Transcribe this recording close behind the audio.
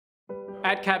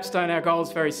At Capstone, our goal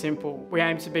is very simple. We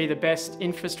aim to be the best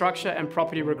infrastructure and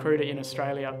property recruiter in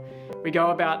Australia. We go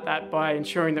about that by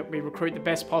ensuring that we recruit the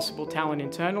best possible talent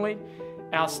internally.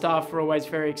 Our staff are always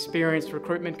very experienced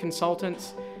recruitment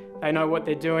consultants. They know what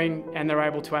they're doing and they're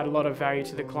able to add a lot of value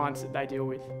to the clients that they deal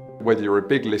with. Whether you're a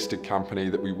big listed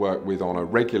company that we work with on a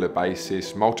regular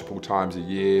basis, multiple times a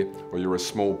year, or you're a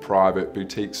small private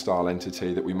boutique style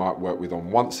entity that we might work with on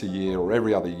once a year or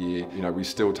every other year, we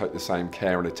still take the same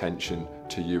care and attention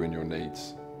to you and your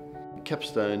needs.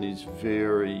 Capstone is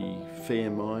very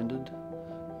fair-minded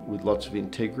with lots of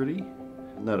integrity,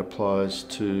 and that applies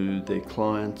to their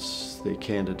clients, their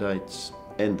candidates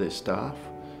and their staff.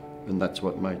 And that's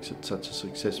what makes it such a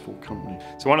successful company.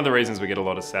 So one of the reasons we get a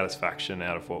lot of satisfaction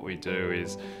out of what we do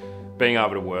is being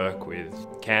able to work with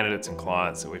candidates and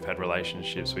clients that we've had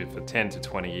relationships with for 10 to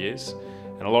 20 years.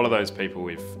 And a lot of those people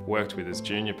we've worked with as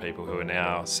junior people who are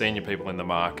now senior people in the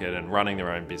market and running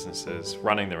their own businesses,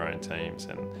 running their own teams,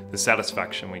 and the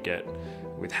satisfaction we get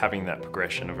with having that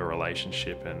progression of a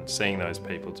relationship and seeing those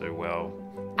people do well.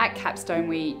 At Capstone,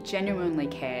 we genuinely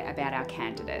care about our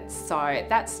candidates. So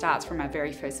that starts from our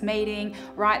very first meeting,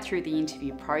 right through the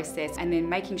interview process, and then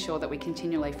making sure that we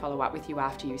continually follow up with you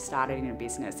after you started in a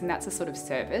business. And that's the sort of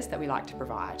service that we like to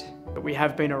provide. But we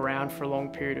have been around for a long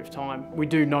period of time. We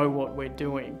do know what we're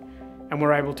doing, and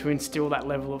we're able to instill that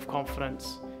level of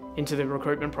confidence into the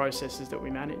recruitment processes that we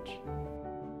manage.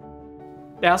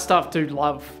 Our staff do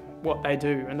love what they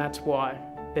do, and that's why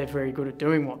they're very good at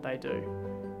doing what they do.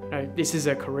 This is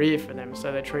a career for them,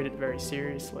 so they treat it very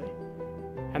seriously.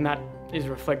 And that is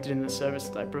reflected in the service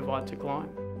that they provide to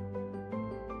clients.